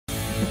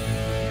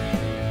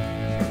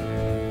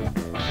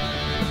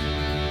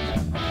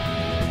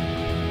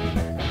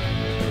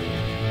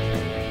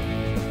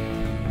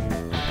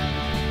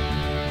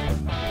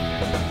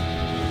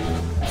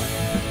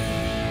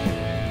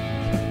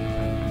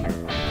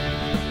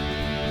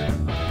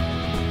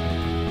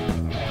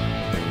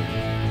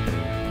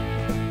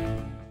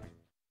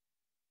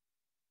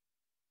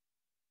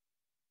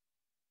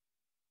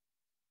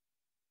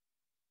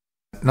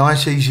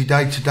Nice easy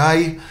day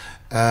today,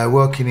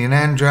 working in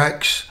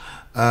inAndratx,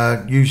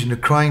 using the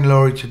crane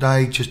lorry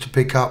today just to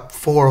pick up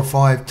 4 or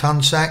 5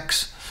 ton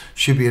sacks.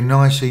 Should be a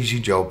nice easy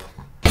job.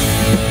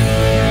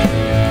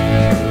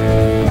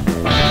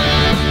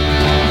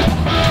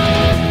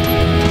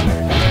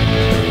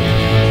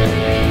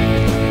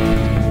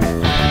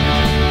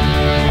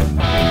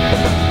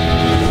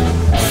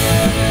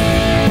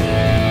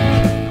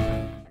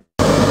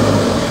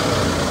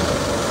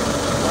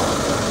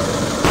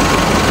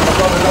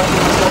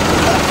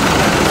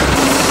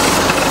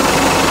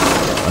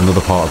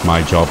 Another part of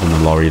my job in the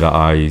lorry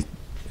that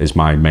is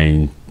my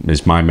main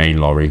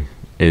lorry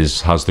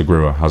has the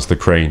grewer, has the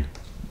crane.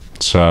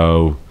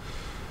 So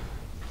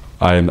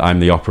I'm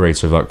the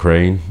operator of that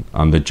crane,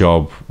 and the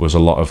job was a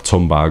lot of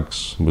ton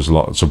bags, was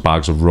lots of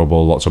bags of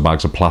rubble, lots of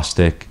bags of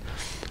plastic,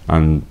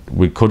 and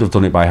we could have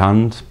done it by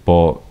hand,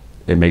 but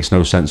it makes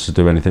no sense to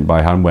do anything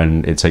by hand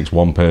when it takes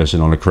one person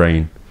on a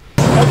crane.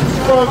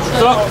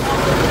 Stop.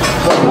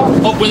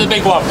 Up with the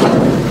big one.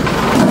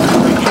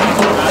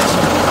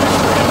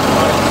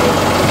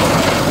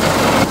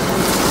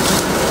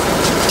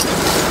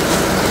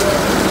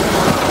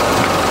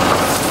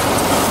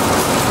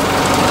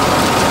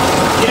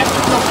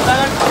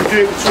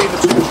 Do between the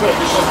 2 trips,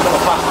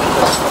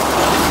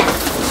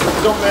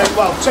 don't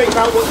well, take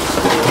out what.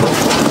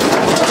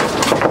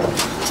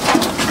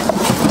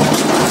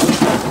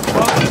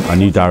 I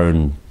knew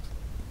Darren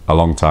a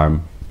long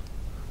time,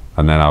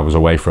 and then I was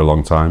away for a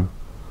long time,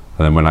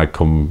 and then when I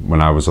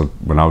was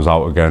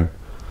out again,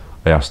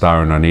 I asked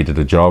Darren. I needed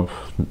a job.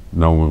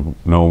 No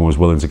one was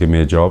willing to give me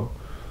a job,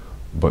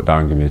 but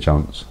Darren gave me a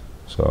chance.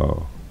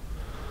 So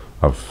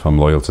I'm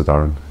loyal to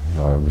Darren.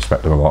 I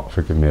respect him a lot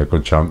for giving me a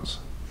good chance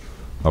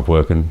of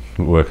working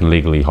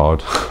legally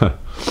hard.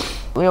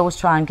 We always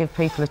try and give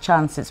people a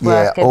chance. It's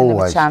worth giving them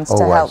a chance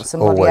to help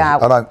somebody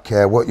out. I don't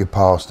care what your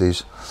past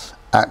is,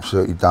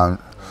 absolutely don't.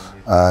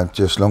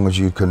 Just as long as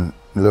you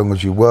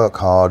work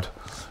hard,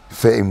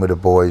 fit in with the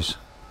boys,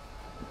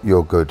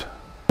 you're good.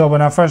 So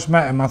when I first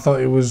met him, I thought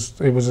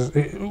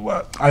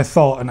I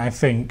thought and I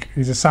think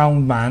he's a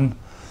sound man.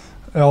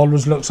 He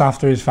always looks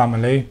after his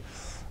family.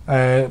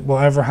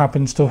 Whatever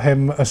happens to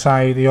him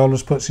aside, he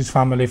always puts his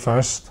family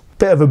first.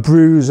 Bit of a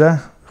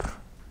bruiser,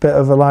 bit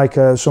of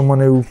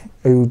someone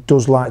who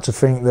does like to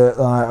think that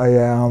oh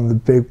yeah, I'm the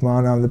big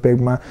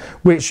man,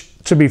 which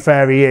to be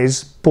fair he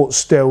is, but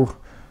still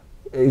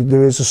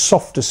there is a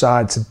softer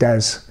side to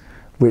Des,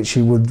 which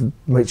he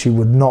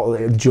would not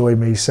enjoy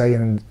me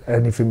saying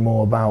anything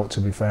more about,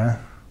 to be fair.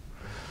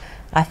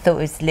 I thought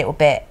it was a little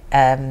bit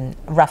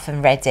rough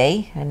and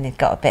ready, and he'd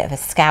got a bit of a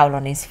scowl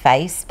on his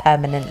face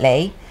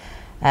permanently.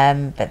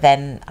 But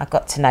then I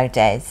got to know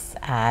Des,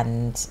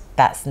 and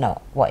that's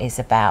not what he's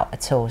about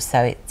at all.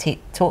 So it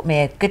taught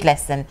me a good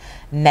lesson: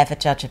 never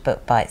judge a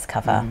book by its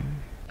cover.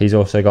 He's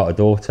also got a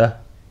daughter,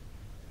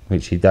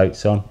 which he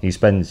dotes on. He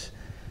spends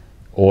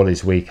all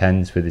his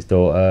weekends with his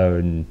daughter,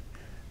 and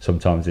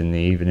sometimes in the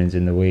evenings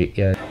in the week.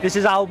 Yeah. This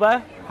is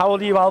Alba. How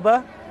old are you,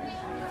 Alba?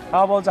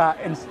 How old's that?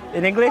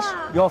 In English?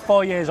 4. You're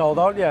 4 years old,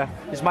 aren't you?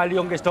 This is my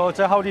youngest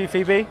daughter. How old are you,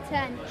 Phoebe?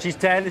 10. She's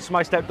 10. This is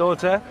my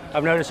stepdaughter.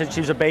 I've known her since she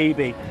was a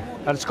baby.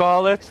 And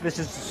Scarlett, this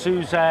is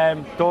Sue's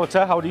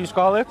daughter. How old are you,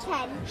 Scarlett?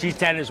 10. She's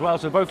 10 as well,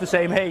 so we're both the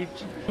same age.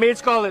 Me and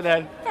Scarlett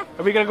then?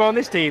 Are we going to go on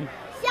this team?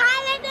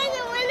 Scarlett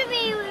doesn't want to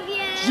be with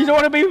you. She don't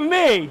want to be with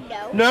me?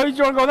 No. No?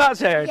 You want to go on that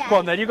team? Yeah. Come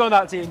on then, you go on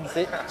that team.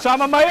 So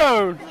I'm on my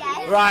own?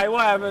 Yes. Right,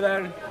 whatever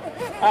then.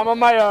 I'm on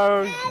my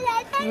own.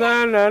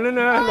 No.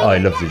 Oh, he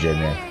loves the gym,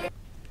 yeah.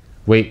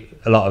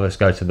 A lot of us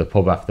go to the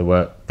pub after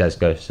work. Des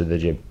goes to the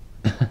gym.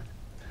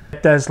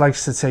 Des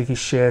likes to take his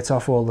shirt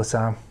off all the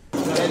time.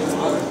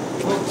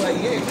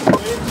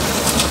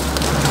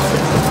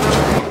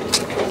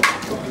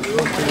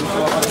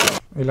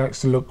 He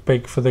likes to look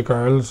big for the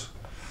girls.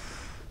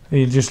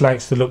 He just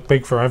likes to look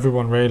big for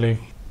everyone, really.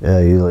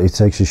 Yeah, he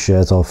takes his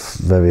shirt off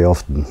very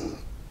often,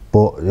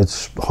 but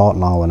it's hot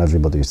now when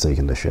everybody's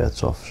taking their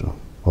shirts off. So,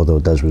 although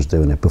Des was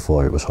doing it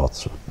before it was hot.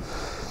 So.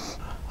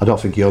 I don't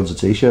think he owns a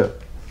t-shirt.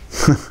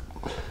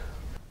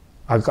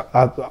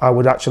 I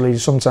would actually,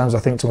 sometimes I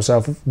think to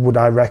myself, would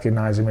I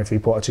recognise him if he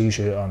put a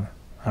t-shirt on?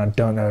 I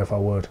don't know if I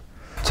would.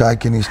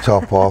 Taking his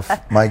top off,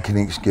 making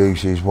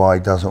excuses why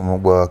he doesn't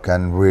want work,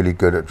 and really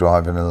good at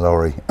driving a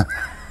lorry.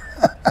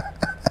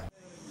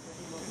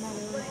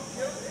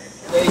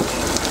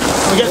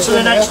 We get to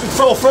the next,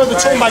 throw the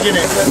tool bag in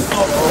it.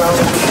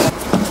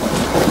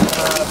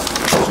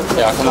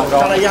 Yeah, come on.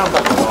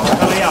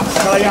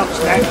 Calayam's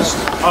next.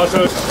 Oh, so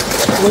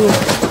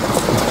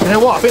you know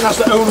what? I think that's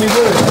the only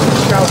word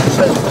Scout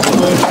says what the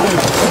word do.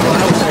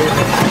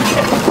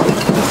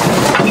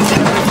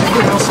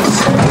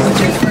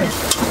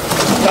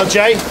 Now,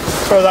 Jay,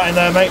 throw that in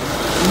there, mate.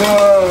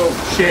 No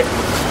shit.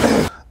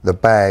 The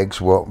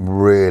bags were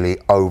really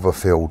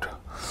overfilled,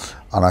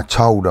 and I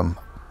told them,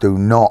 do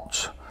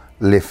not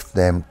lift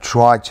them.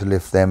 Try to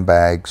lift them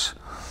bags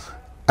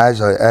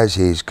as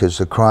is, because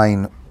the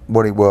crane,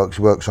 what it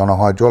works on a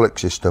hydraulic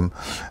system,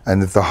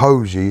 and if the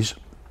hoses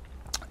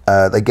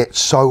they get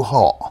so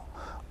hot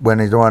when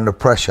they're under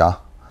pressure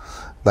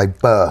they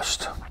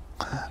burst,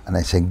 and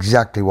that's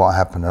exactly what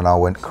happened, and I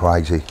went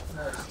crazy.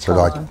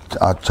 But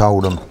I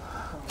told them,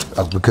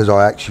 because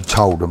I actually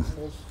told them,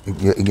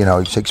 you know,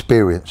 it's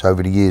experience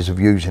over the years of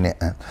using it,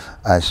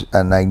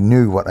 and they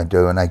knew what to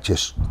do, and they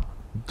just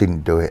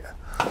didn't do it.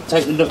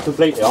 Take the nut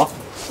completely off,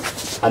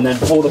 and then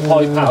pull the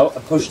pipe out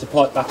and push the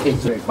pipe back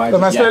into it.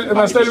 Am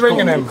I still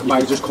ringing him?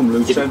 Might just come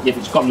loose then. If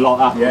it's gotten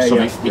like that,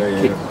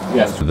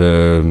 yeah.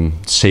 The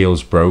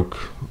seals broke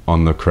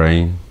on the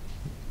crane,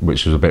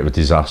 which was a bit of a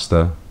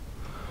disaster.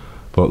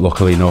 But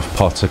luckily enough,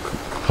 Potter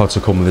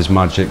come with his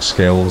magic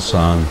skills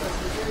and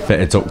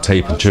bit of duct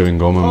tape and chewing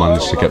gum and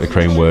managed to get the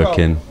crane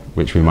working,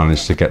 which we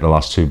managed to get the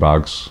last 2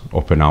 bags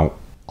up and out.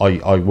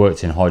 I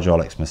worked in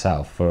hydraulics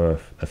myself for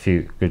a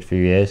good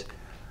few years,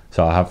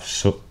 so I have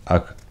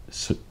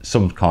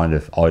some kind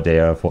of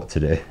idea of what to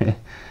do.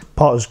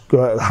 Potter's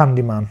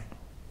handyman,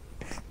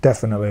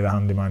 definitely the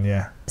handyman,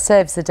 yeah.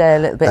 Saves the day a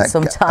little bit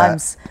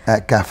sometimes.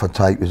 That gaffer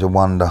tape is a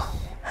wonder.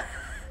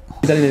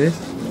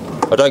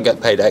 I don't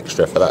get paid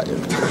extra for that.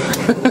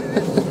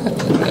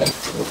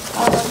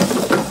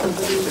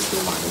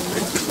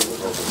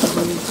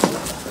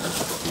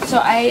 So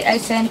I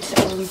sent,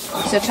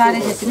 so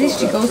Charlie has finished,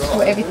 she goes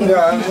through everything.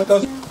 Yeah,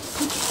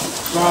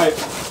 right,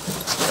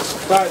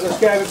 let's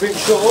get a bit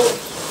short.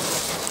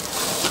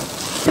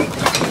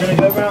 We're going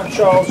to go around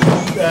Charles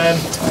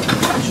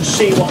to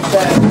see what's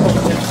there.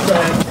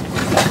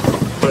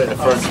 Put it in the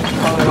front.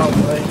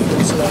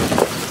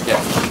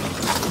 Yeah.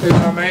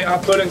 No, mate, I'll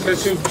put it in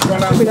case you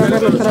run out of the 1, 2,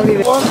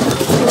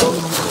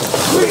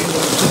 3.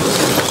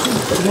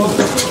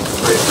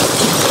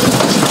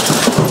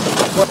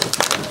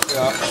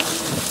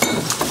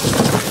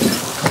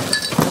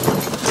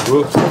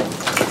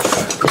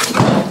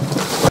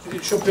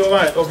 It should be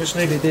alright,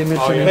 obviously.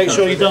 Make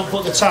sure you don't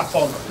put the tap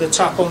on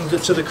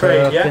to the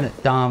crane, yeah? I've been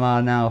at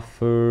Darrmar now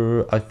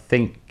for, I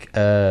think,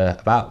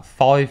 about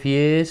 5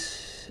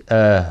 years.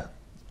 But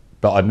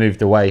I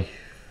moved away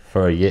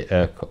for a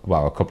year,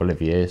 well, a couple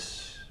of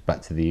years,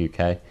 back to the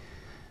UK,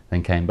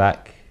 then came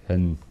back,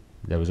 and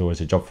there was always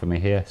a job for me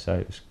here, so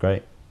it was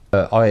great.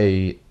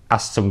 I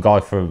asked some guy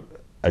for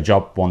a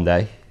job one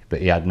day,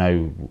 but he had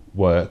no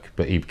work,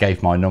 but he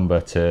gave my number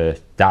to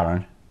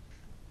Darren.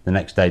 The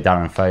next day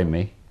Darren phoned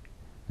me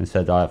and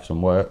said I have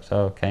some work,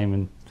 so I came,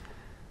 and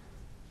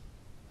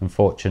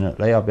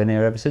unfortunately I've been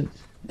here ever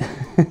since.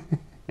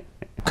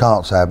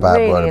 Can't say a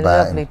bad word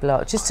about him. Really lovely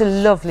bloke, just a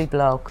lovely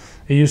bloke.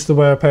 He used to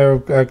wear a pair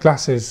of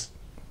glasses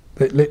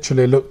that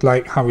literally looked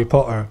like Harry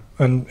Potter,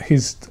 and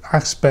his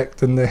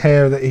aspect and the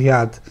hair that he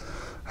had,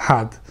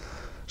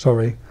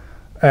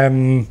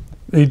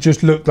 he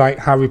just looked like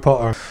Harry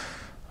Potter.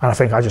 And I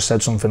think I just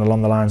said something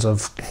along the lines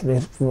of,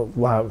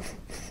 wow,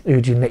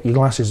 who'd you nick your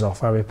glasses off,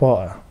 Harry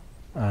Potter?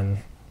 And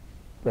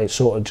it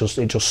sort of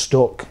just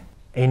stuck.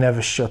 He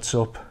never shuts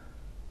up.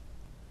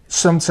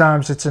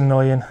 Sometimes it's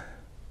annoying,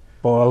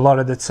 but a lot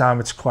of the time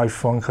it's quite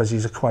fun because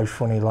he's a quite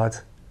funny lad.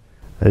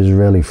 He's a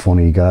really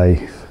funny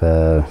guy,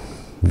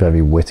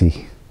 very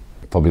witty.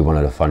 Probably one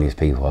of the funniest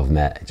people I've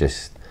met,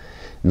 just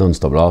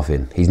non-stop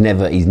laughing. He's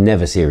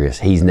never serious.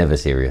 He's never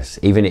serious.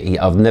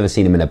 I've never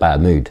seen him in a bad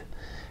mood.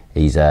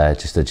 He's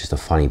just a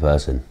funny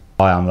person.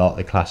 I am like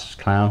the class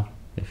clown,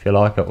 if you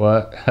like, at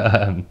work.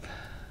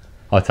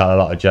 I tell a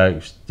lot of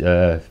jokes,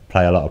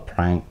 play a lot of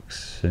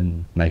pranks,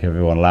 and make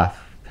everyone laugh.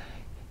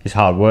 It's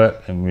hard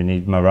work, and we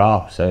need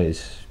morale, so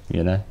it's,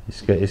 you know,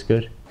 it's good. It's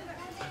good.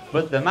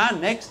 But the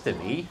man next to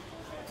me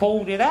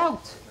pulled it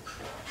out.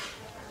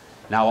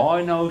 Now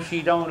I know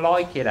she don't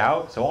like it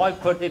out, so I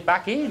put it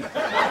back in.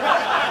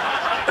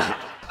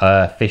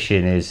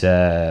 Fishing is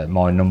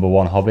my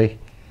 #1 hobby.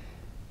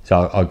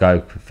 So I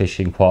go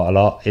fishing quite a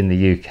lot. In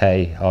the UK,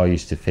 I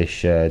used to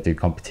fish, do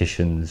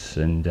competitions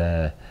and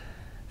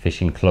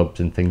fishing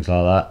clubs and things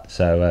like that.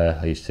 So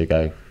I used to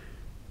go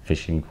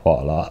fishing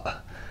quite a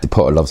lot.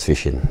 Potter loves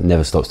fishing,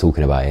 never stops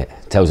talking about it.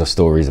 Tells us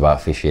stories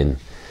about fishing,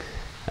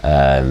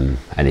 and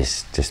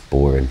it's just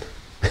boring.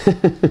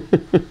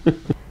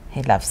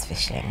 He loves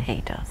fishing.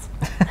 He does.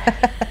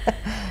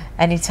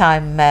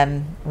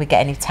 Anytime we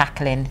get any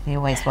tackling, we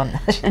always want,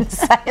 I shouldn't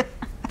say it.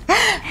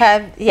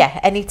 Yeah,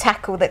 any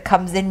tackle that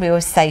comes in, we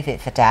always save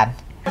it for Dan.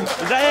 Is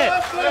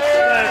that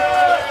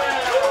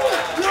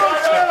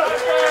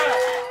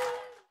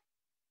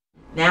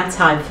Now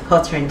time for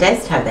Potter and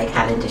Des to have their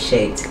calendar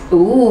shoot.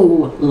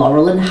 Ooh,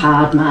 Laurel and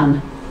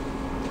Hardman.